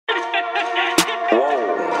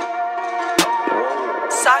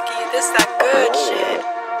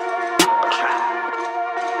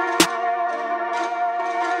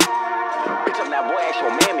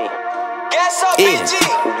Yeah.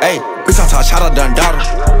 Hey, bitch, I'm talking Shotta done daughter.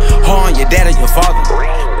 Hoe on your dad or your father.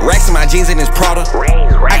 Racks in my jeans and his Prada.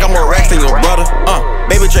 I got more racks than your brother.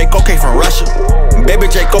 Baby Draco came from Russia. Baby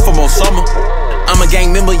Draco from Osama. I'm a gang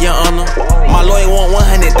member, your honor. My lawyer want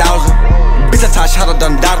 100,000. Bitch, I talk Shotta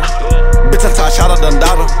done daughter. Bitch, I talk Shotta done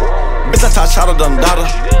daughter. Bitch, I talk Shotta done daughter.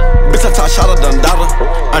 Bitch, I talk Shotta done daughter.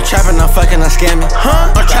 I'm trapping, I'm fucking, I'm scamming.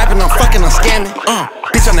 I'm trapping, I'm fucking, I'm scamming.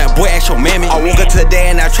 Bitch, I'm that boy, ask your mammy. I woke up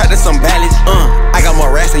today and I tried to some balance. I got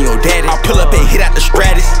more racks than your daddy. I pull up and hit out the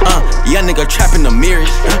Stratus. Young nigga trapping the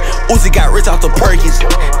mirrors. Uzi got rich off the Perkins.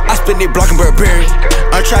 I spin it blocking Burberry.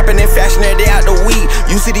 I'm trapping in fashion every day out the week.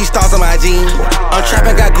 You see these stars on my jeans. I'm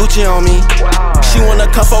trapping, got Gucci on me. She wanna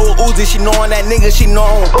cuff her with Uzi. She know I'm that nigga, she know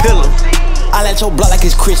I'm a pillar. I let your block like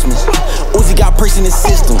it's Christmas. Uzi got pricks in the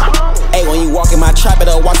system. Hey, when you walk in my trap,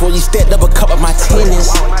 better watch when you stepped up a cup of my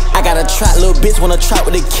tennis. I got a trap, little bitch wanna trap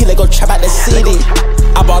with a kid, they go trap out the city.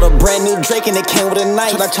 I bought a brand new Drake and it came with a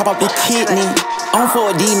knife. Try to chop off the kidney. I'm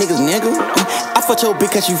for these niggas, nigga. I fuck your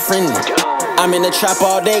bitch cause you friendly. I'm in the trap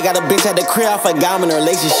all day, got a bitch at the crib, I forgot I'm in a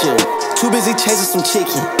relationship. Too busy chasing some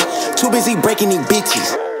chicken, too busy breaking these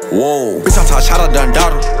bitches. Whoa, bitch, I'm talking Shotta done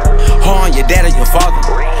daughter. Hoe on your dad or your father.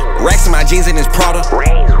 Racks in my jeans and his Prada.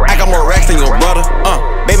 I got more racks than your brother.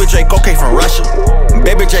 Baby Draco came from Russia.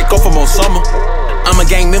 Baby Draco from Osama. I'm a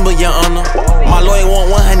gang member, your honor. My lawyer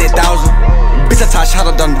want 100,000. Bitch, I talk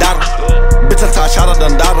Shotta done daughter. Bitch, I talk Shotta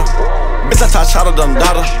done daughter. Bitch, I talk Shotta done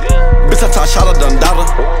daughter. Bitch, I talk Shotta done daughter.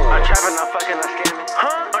 I'm trapping, I'm fucking, I'm